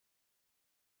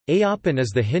Ayyappan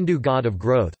is the Hindu god of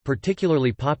growth,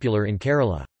 particularly popular in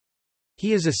Kerala.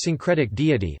 He is a syncretic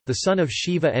deity, the son of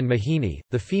Shiva and Mohini,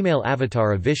 the female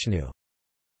avatar of Vishnu.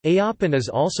 Ayyappan is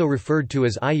also referred to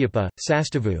as Ayyappa,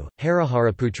 Sastavu,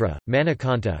 Hariharaputra,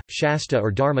 Manikanta, Shasta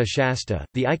or Dharma Shasta.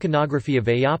 The iconography of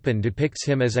Ayyappan depicts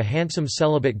him as a handsome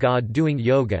celibate god doing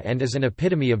yoga and as an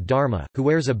epitome of Dharma, who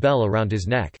wears a bell around his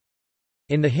neck.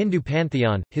 In the Hindu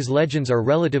pantheon, his legends are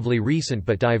relatively recent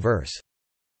but diverse.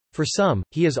 For some,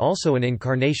 he is also an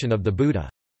incarnation of the Buddha.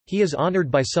 He is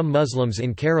honored by some Muslims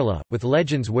in Kerala, with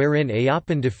legends wherein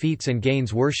Ayyappan defeats and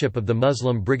gains worship of the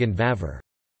Muslim brigand Vavar.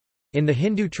 In the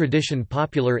Hindu tradition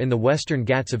popular in the western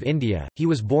Ghats of India, he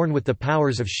was born with the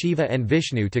powers of Shiva and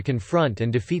Vishnu to confront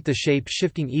and defeat the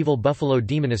shape-shifting evil buffalo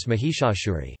demoness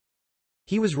Mahishashuri.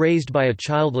 He was raised by a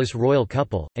childless royal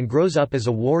couple, and grows up as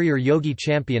a warrior yogi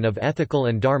champion of ethical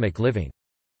and dharmic living.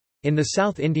 In the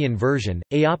South Indian version,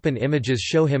 Ayyappan images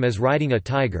show him as riding a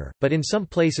tiger, but in some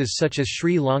places such as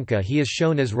Sri Lanka he is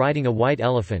shown as riding a white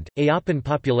elephant. Ayyappan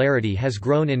popularity has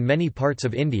grown in many parts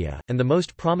of India, and the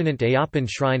most prominent Ayyappan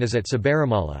shrine is at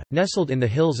Sabarimala, nestled in the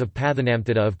hills of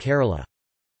Pathanamthitta of Kerala.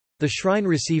 The shrine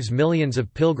receives millions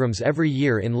of pilgrims every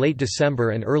year in late December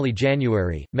and early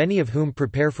January, many of whom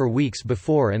prepare for weeks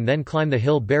before and then climb the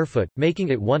hill barefoot, making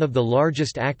it one of the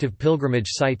largest active pilgrimage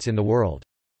sites in the world.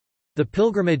 The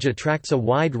pilgrimage attracts a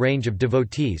wide range of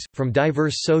devotees, from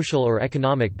diverse social or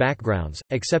economic backgrounds,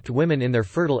 except women in their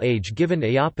fertile age, given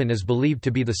Ayyappan is believed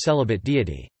to be the celibate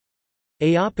deity.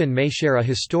 Ayyappan may share a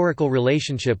historical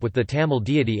relationship with the Tamil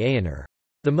deity Ayyanar.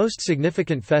 The most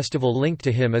significant festival linked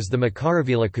to him is the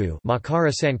Makaravilakku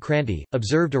Makara Sankranti,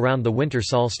 observed around the winter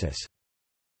solstice.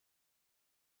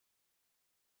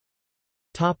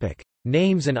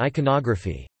 Names and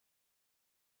iconography.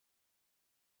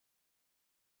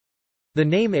 The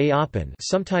name Ayyappan,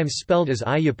 sometimes spelled as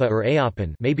Ayyappa or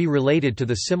Ayyappan, may be related to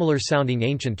the similar-sounding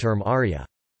ancient term Arya.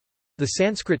 The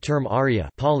Sanskrit term Arya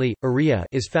Pali, Arya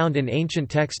is found in ancient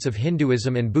texts of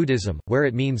Hinduism and Buddhism, where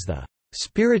it means the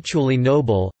spiritually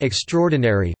noble,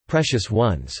 extraordinary, precious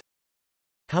ones.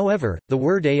 However, the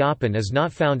word Ayyappan is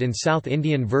not found in South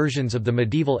Indian versions of the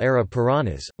medieval-era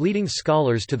Puranas, leading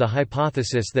scholars to the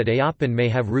hypothesis that Ayyappan may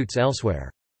have roots elsewhere.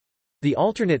 The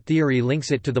alternate theory links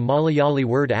it to the Malayali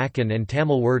word Akkan and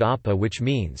Tamil word Appa, which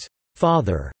means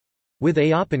father, with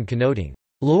Ayyappan connoting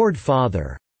Lord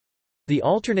Father. The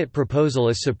alternate proposal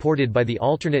is supported by the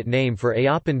alternate name for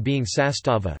Ayyappan being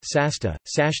Sastava, Sasta,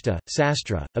 Sashta,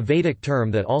 Sastra, a Vedic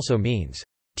term that also means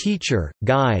teacher,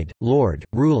 guide, lord,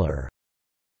 ruler.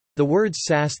 The words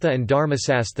Sastha and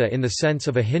Dharmasastha in the sense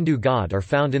of a Hindu god are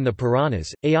found in the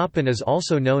Puranas. Ayyappan is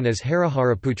also known as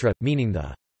Hariharaputra, meaning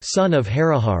the son of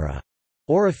Harihara,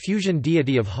 or a fusion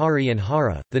deity of Hari and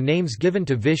Hara, the names given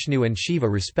to Vishnu and Shiva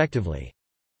respectively.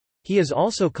 He is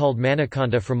also called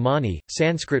Manikanta from Mani,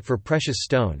 Sanskrit for precious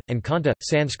stone, and Kanta,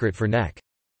 Sanskrit for neck.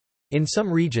 In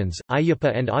some regions,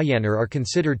 Ayyappa and Ayyanar are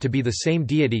considered to be the same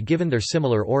deity given their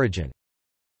similar origin.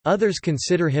 Others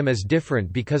consider him as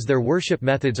different because their worship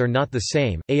methods are not the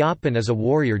same. Ayyappan is a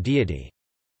warrior deity.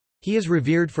 He is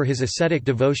revered for his ascetic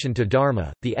devotion to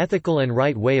dharma, the ethical and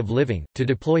right way of living, to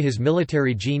deploy his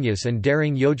military genius and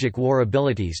daring yogic war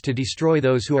abilities to destroy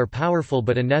those who are powerful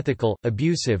but unethical,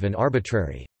 abusive and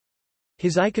arbitrary.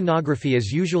 His iconography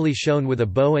is usually shown with a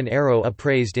bow and arrow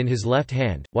upraised in his left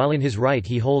hand, while in his right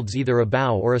he holds either a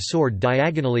bow or a sword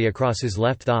diagonally across his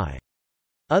left thigh.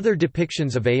 Other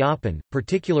depictions of Ayyappan,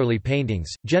 particularly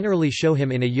paintings, generally show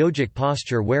him in a yogic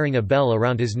posture wearing a bell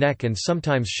around his neck and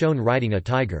sometimes shown riding a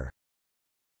tiger.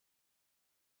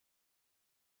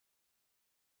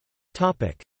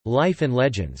 Life and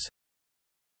legends.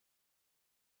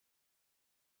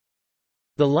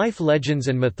 The life legends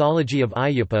and mythology of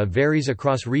Ayyappa varies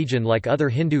across region like other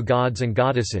Hindu gods and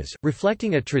goddesses,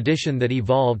 reflecting a tradition that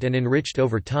evolved and enriched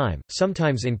over time,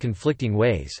 sometimes in conflicting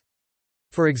ways.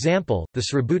 For example, the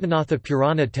Sribhutanatha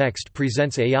Purana text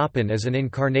presents Ayyappan as an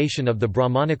incarnation of the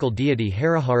Brahmanical deity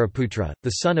Hariharaputra,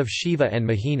 the son of Shiva and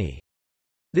Mohini.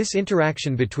 This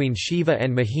interaction between Shiva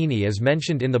and Mohini is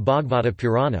mentioned in the Bhagavata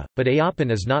Purana, but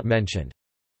Ayyappan is not mentioned.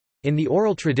 In the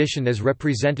oral tradition as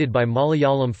represented by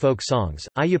Malayalam folk songs,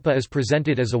 Ayyappa is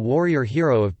presented as a warrior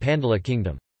hero of Pandala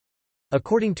kingdom.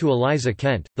 According to Eliza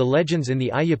Kent, the legends in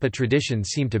the Ayyappa tradition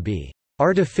seem to be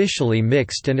artificially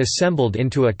mixed and assembled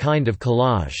into a kind of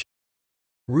collage.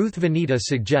 Ruth Vanita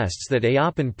suggests that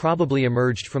Ayyappan probably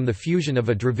emerged from the fusion of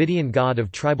a Dravidian god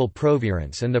of tribal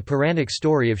provenance and the Puranic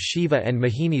story of Shiva and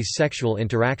Mohini's sexual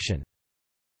interaction.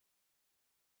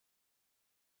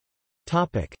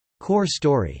 Core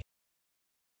story.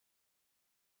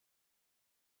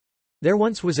 There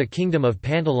once was a kingdom of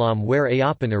Pandalam where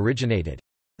Ayyappan originated.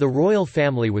 The royal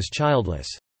family was childless.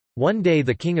 One day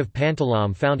the king of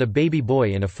Pantalam found a baby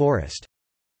boy in a forest.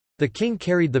 The king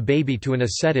carried the baby to an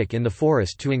ascetic in the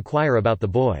forest to inquire about the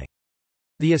boy.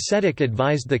 The ascetic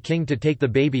advised the king to take the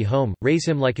baby home, raise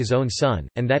him like his own son,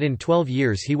 and that in 12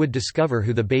 years he would discover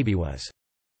who the baby was.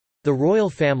 The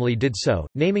royal family did so,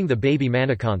 naming the baby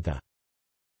Manakantha.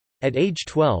 At age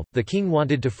 12, the king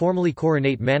wanted to formally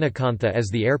coronate Manakantha as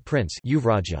the heir prince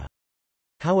Yuvraja.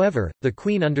 However, the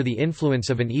queen under the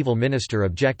influence of an evil minister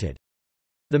objected.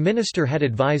 The minister had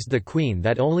advised the queen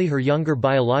that only her younger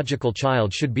biological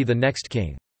child should be the next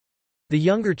king. The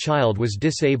younger child was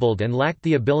disabled and lacked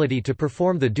the ability to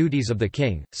perform the duties of the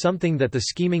king, something that the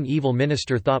scheming evil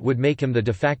minister thought would make him the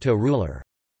de facto ruler.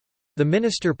 The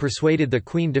minister persuaded the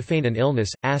queen to feign an illness,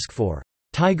 ask for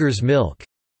tiger's milk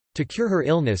to cure her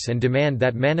illness and demand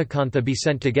that Manakantha be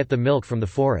sent to get the milk from the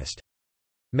forest.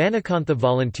 Manakantha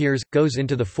volunteers, goes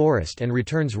into the forest and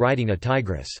returns riding a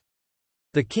tigress.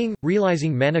 The king,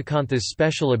 realizing Manakantha's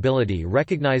special ability,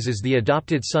 recognizes the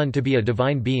adopted son to be a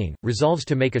divine being, resolves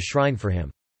to make a shrine for him.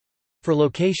 For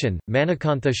location,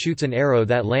 Manakantha shoots an arrow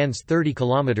that lands 30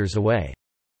 kilometers away.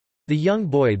 The young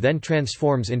boy then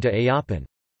transforms into Ayyappan.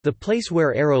 The place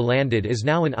where arrow landed is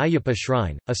now an Ayyappa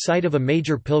shrine, a site of a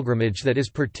major pilgrimage that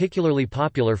is particularly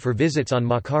popular for visits on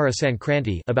Makara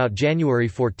Sankranti about January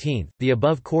 14. The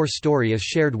above core story is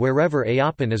shared wherever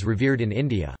Ayyappan is revered in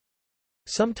India.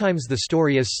 Sometimes the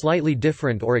story is slightly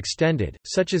different or extended,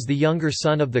 such as the younger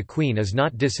son of the queen is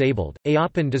not disabled.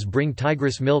 Ayyappan does bring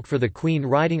tigress milk for the queen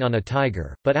riding on a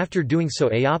tiger, but after doing so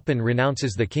Ayyappan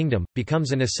renounces the kingdom,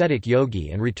 becomes an ascetic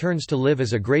yogi and returns to live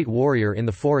as a great warrior in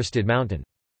the forested mountain.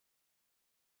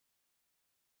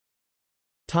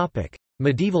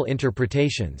 Medieval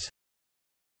interpretations.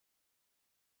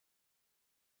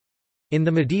 In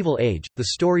the medieval age, the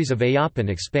stories of Ayyappan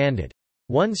expanded.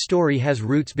 One story has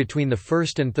roots between the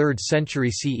 1st and 3rd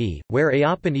century CE, where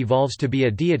Ayyappan evolves to be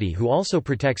a deity who also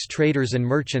protects traders and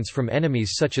merchants from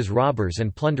enemies such as robbers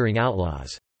and plundering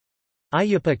outlaws.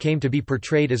 Ayyappa came to be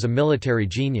portrayed as a military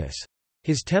genius.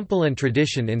 His temple and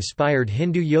tradition inspired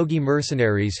Hindu yogi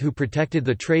mercenaries who protected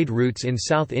the trade routes in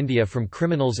South India from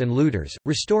criminals and looters,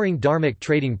 restoring dharmic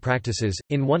trading practices.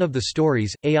 In one of the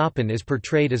stories, Ayyappan is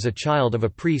portrayed as a child of a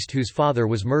priest whose father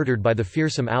was murdered by the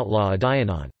fearsome outlaw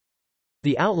Adayanan.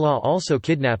 The outlaw also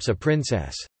kidnaps a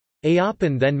princess.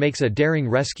 Ayyappan then makes a daring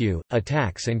rescue,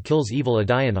 attacks and kills evil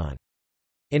Adayanan.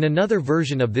 In another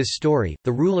version of this story,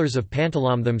 the rulers of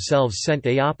Pantalam themselves sent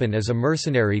Ayyappan as a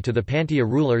mercenary to the Pandya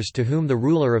rulers to whom the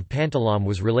ruler of Pantalam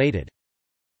was related.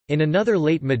 In another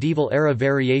late medieval-era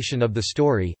variation of the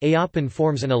story, Ayyappan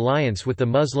forms an alliance with the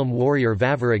Muslim warrior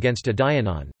Vavur against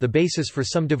Adayanan, the basis for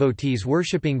some devotees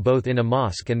worshipping both in a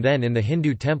mosque and then in the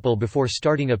Hindu temple before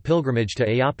starting a pilgrimage to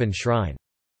Ayyappan shrine.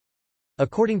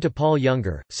 According to Paul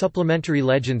Younger, supplementary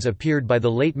legends appeared by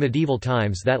the late medieval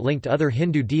times that linked other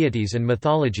Hindu deities and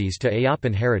mythologies to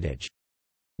Ayyappan heritage.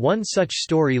 One such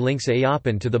story links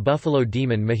Ayyappan to the buffalo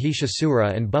demon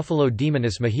Mahishasura and buffalo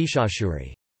demoness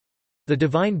Mahishashuri. The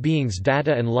divine beings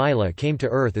Datta and Lila came to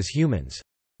earth as humans.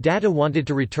 Datta wanted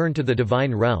to return to the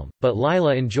divine realm, but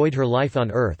Lila enjoyed her life on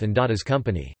earth and Datta's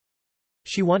company.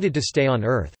 She wanted to stay on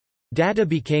earth. Datta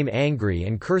became angry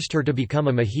and cursed her to become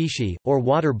a Mahishi, or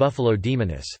water buffalo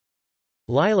demoness.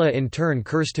 Lila in turn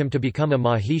cursed him to become a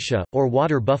Mahisha, or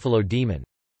water buffalo demon.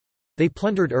 They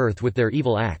plundered earth with their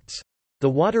evil acts. The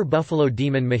water buffalo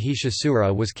demon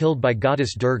Mahishasura was killed by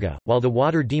goddess Durga, while the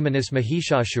water demoness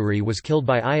Mahishashuri was killed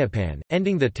by Ayyappan,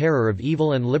 ending the terror of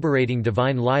evil and liberating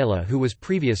divine Lila who was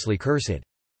previously cursed.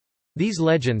 These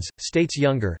legends, states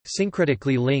Younger,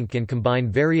 syncretically link and combine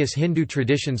various Hindu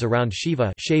traditions around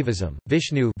Shiva Shaivism,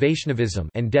 Vishnu Vaishnavism,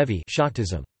 and Devi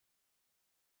Shaktism.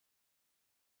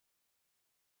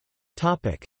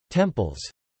 Temples.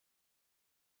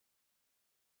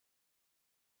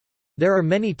 There are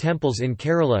many temples in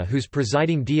Kerala whose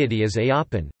presiding deity is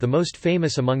Ayyappan, the most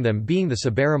famous among them being the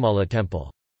Sabarimala temple.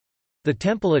 The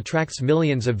temple attracts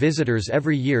millions of visitors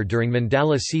every year during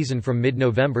Mandala season from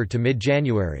mid-November to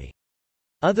mid-January.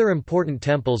 Other important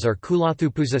temples are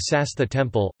Kulathupuza Sastha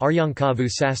Temple, Aryankavu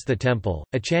Sastha Temple,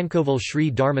 Achankoval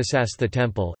Sri Dharmasastha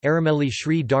Temple, Aramelli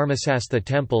Sri Dharmasastha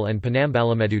Temple and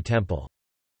Panambalamedu Temple.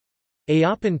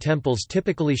 Ayyappan temples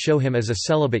typically show him as a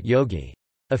celibate yogi.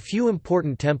 A few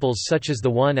important temples such as the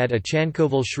one at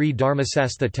Achankoval Sri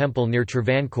Dharmasastha Temple near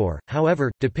Travancore,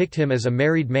 however, depict him as a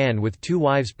married man with two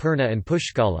wives Purna and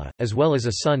Pushkala, as well as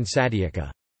a son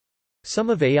Satyaka.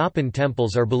 Some of Ayyappan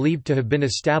temples are believed to have been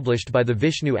established by the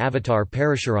Vishnu avatar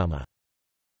Parashurama.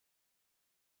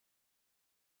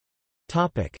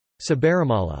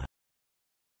 Sabarimala.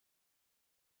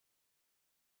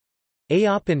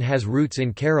 Ayyappan has roots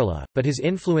in Kerala, but his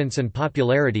influence and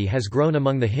popularity has grown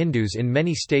among the Hindus in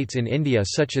many states in India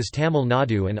such as Tamil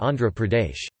Nadu and Andhra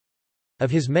Pradesh.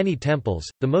 Of his many temples,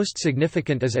 the most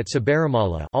significant is at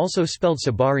Sabarimala, also spelled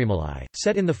Sabarimalai,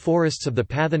 set in the forests of the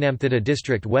Pathanamthitta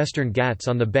district Western Ghats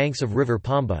on the banks of river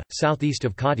Pamba, southeast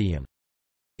of Kottayam.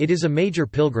 It is a major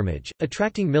pilgrimage,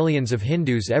 attracting millions of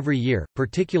Hindus every year,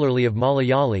 particularly of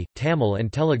Malayali, Tamil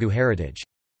and Telugu heritage.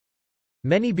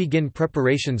 Many begin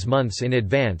preparations months in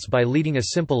advance by leading a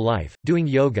simple life, doing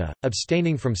yoga,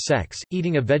 abstaining from sex,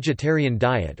 eating a vegetarian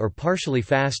diet or partially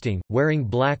fasting, wearing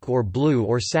black or blue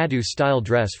or sadhu-style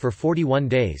dress for 41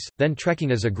 days, then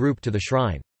trekking as a group to the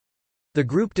shrine. The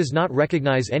group does not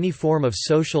recognize any form of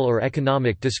social or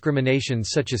economic discrimination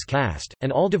such as caste,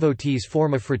 and all devotees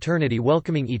form a fraternity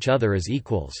welcoming each other as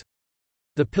equals.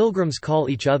 The pilgrims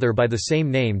call each other by the same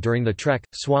name during the trek,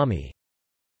 Swami.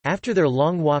 After their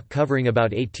long walk covering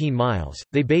about 18 miles,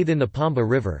 they bathe in the Pamba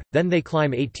River, then they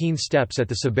climb 18 steps at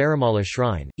the Sabarimala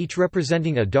shrine, each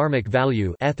representing a dharmic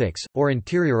value, ethics, or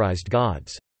interiorized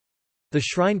gods. The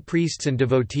shrine priests and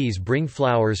devotees bring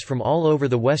flowers from all over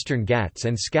the Western Ghats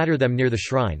and scatter them near the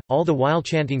shrine, all the while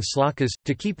chanting slokas.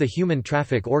 To keep the human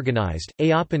traffic organized,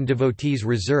 Ayyappan devotees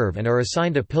reserve and are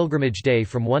assigned a pilgrimage day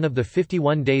from one of the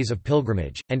 51 days of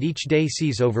pilgrimage, and each day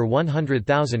sees over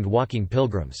 100,000 walking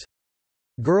pilgrims.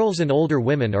 Girls and older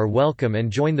women are welcome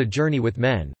and join the journey with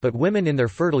men, but women in their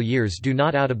fertile years do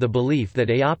not, out of the belief that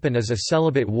Ayyappan is a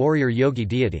celibate warrior yogi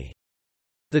deity.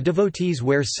 The devotees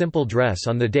wear simple dress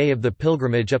on the day of the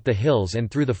pilgrimage up the hills and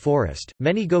through the forest.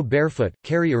 Many go barefoot,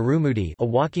 carry irumudi, a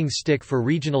walking stick for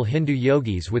regional Hindu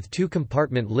yogis with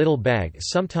two-compartment little bag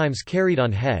sometimes carried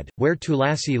on head, wear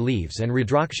tulasi leaves and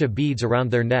rudraksha beads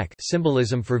around their neck,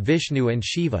 symbolism for Vishnu and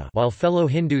Shiva, while fellow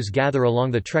Hindus gather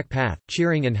along the trek path,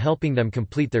 cheering and helping them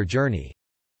complete their journey.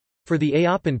 For the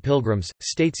Ayyappan pilgrims,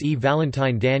 states E.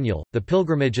 Valentine Daniel, the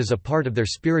pilgrimage is a part of their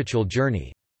spiritual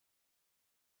journey.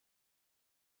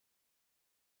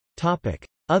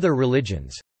 Other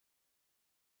religions.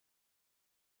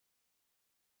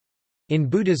 In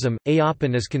Buddhism,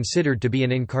 Ayyappan is considered to be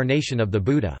an incarnation of the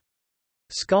Buddha.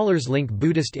 Scholars link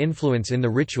Buddhist influence in the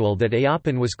ritual that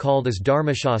Ayyappan was called as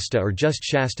Dharmashasta or just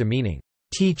Shasta meaning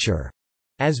teacher,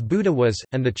 as Buddha was,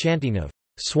 and the chanting of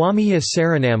Swamiya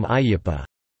Saranam Ayyappa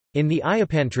in the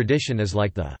Ayyappan tradition is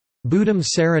like the Buddham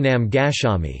Saranam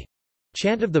Gacchami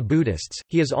chant of the Buddhists.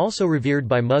 He is also revered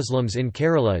by Muslims in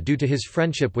Kerala due to his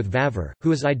friendship with Vavar,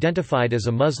 who is identified as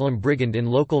a Muslim brigand in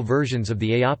local versions of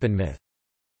the Ayyappan myth.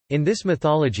 In this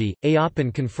mythology,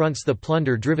 Ayyappan confronts the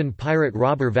plunder-driven pirate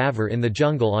robber Vavar in the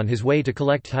jungle on his way to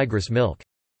collect tigress milk.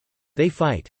 They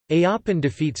fight. Ayyappan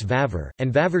defeats Vavar,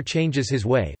 and Vavar changes his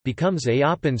way, becomes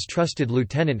Ayyappan's trusted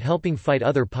lieutenant helping fight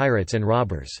other pirates and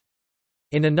robbers.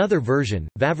 In another version,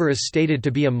 Vavar is stated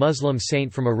to be a Muslim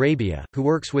saint from Arabia, who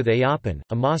works with Ayyappan.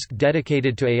 A mosque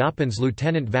dedicated to Ayyappan's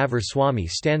lieutenant Vavar Swami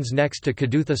stands next to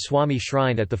Kadutha Swami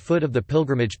shrine at the foot of the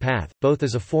pilgrimage path, both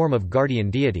as a form of guardian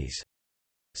deities.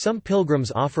 Some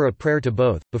pilgrims offer a prayer to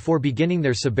both, before beginning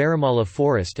their Sabarimala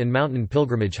forest and mountain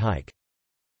pilgrimage hike.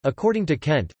 According to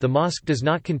Kent, the mosque does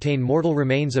not contain mortal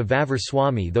remains of Vavar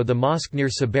Swami, though the mosque near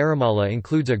Sabarimala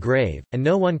includes a grave, and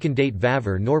no one can date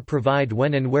Vavar nor provide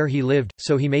when and where he lived,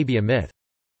 so he may be a myth.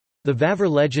 The Vavar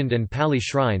legend and Pali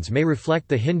shrines may reflect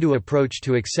the Hindu approach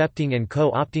to accepting and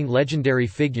co-opting legendary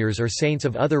figures or saints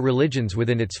of other religions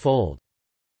within its fold.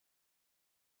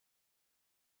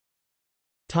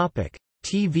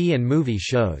 TV and movie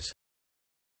shows.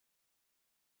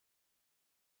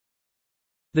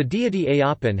 The deity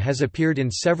Ayyappan has appeared in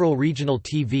several regional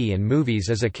TV and movies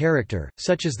as a character,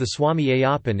 such as the Swami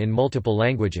Ayyappan in multiple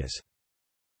languages.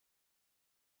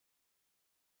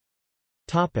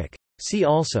 See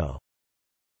also: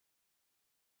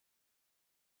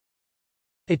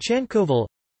 Ichankoval,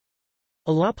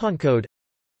 Ayyappan Code,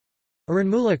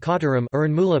 Aranmula Kottaram,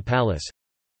 Aranmula Palace,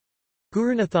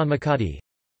 Gurunathanmakadi,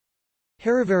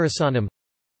 Harivarasanam,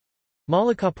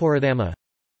 Malakapuradhamma,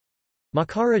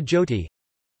 Makara Jyoti,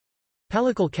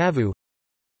 Palakal Kavu,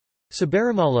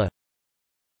 Sabarimala,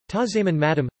 Tazaman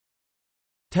Madam.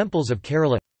 Temples of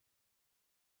Kerala.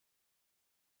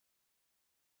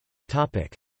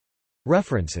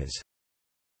 References.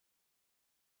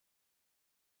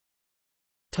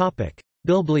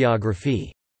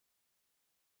 Bibliography.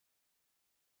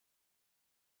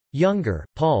 Younger,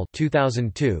 Paul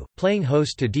 2002, Playing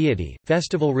Host to Deity,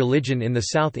 Festival Religion in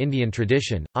the South Indian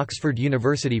Tradition, Oxford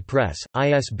University Press,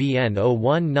 ISBN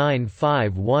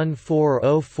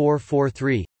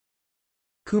 0195140443.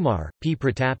 Kumar, P.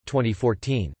 Pratap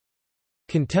 2014.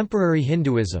 Contemporary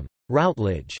Hinduism.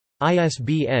 Routledge.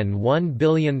 ISBN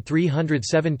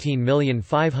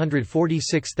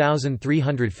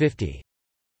 1317546350.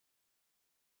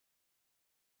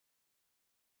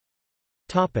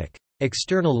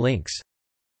 External links.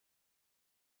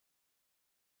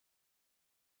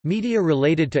 Media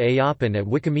related to Ayyappan at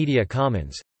Wikimedia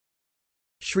Commons.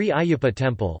 Sri Ayyappa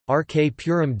Temple, RK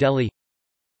Puram, Delhi.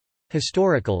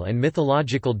 Historical and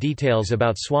mythological details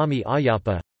about Swami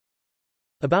Ayyappa.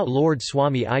 About Lord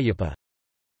Swami Ayyappa.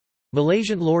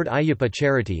 Malaysian Lord Ayyappa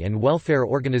Charity and Welfare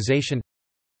Organisation.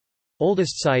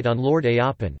 Oldest site on Lord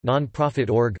Ayyappan, non-profit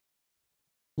org.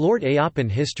 Lord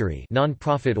Ayyappan History,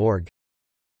 non-profit org.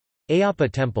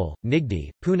 Ayyappa Temple,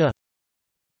 Nigdi, Pune.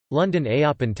 London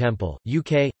Ayyappan Temple,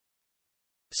 UK.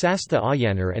 Sastha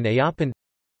Ayanar and Ayyappan.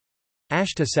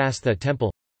 Ashta Sastha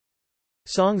Temple.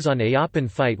 Songs on Ayyappan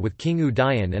fight with King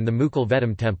Udayan and the Mukkal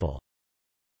Vedam Temple.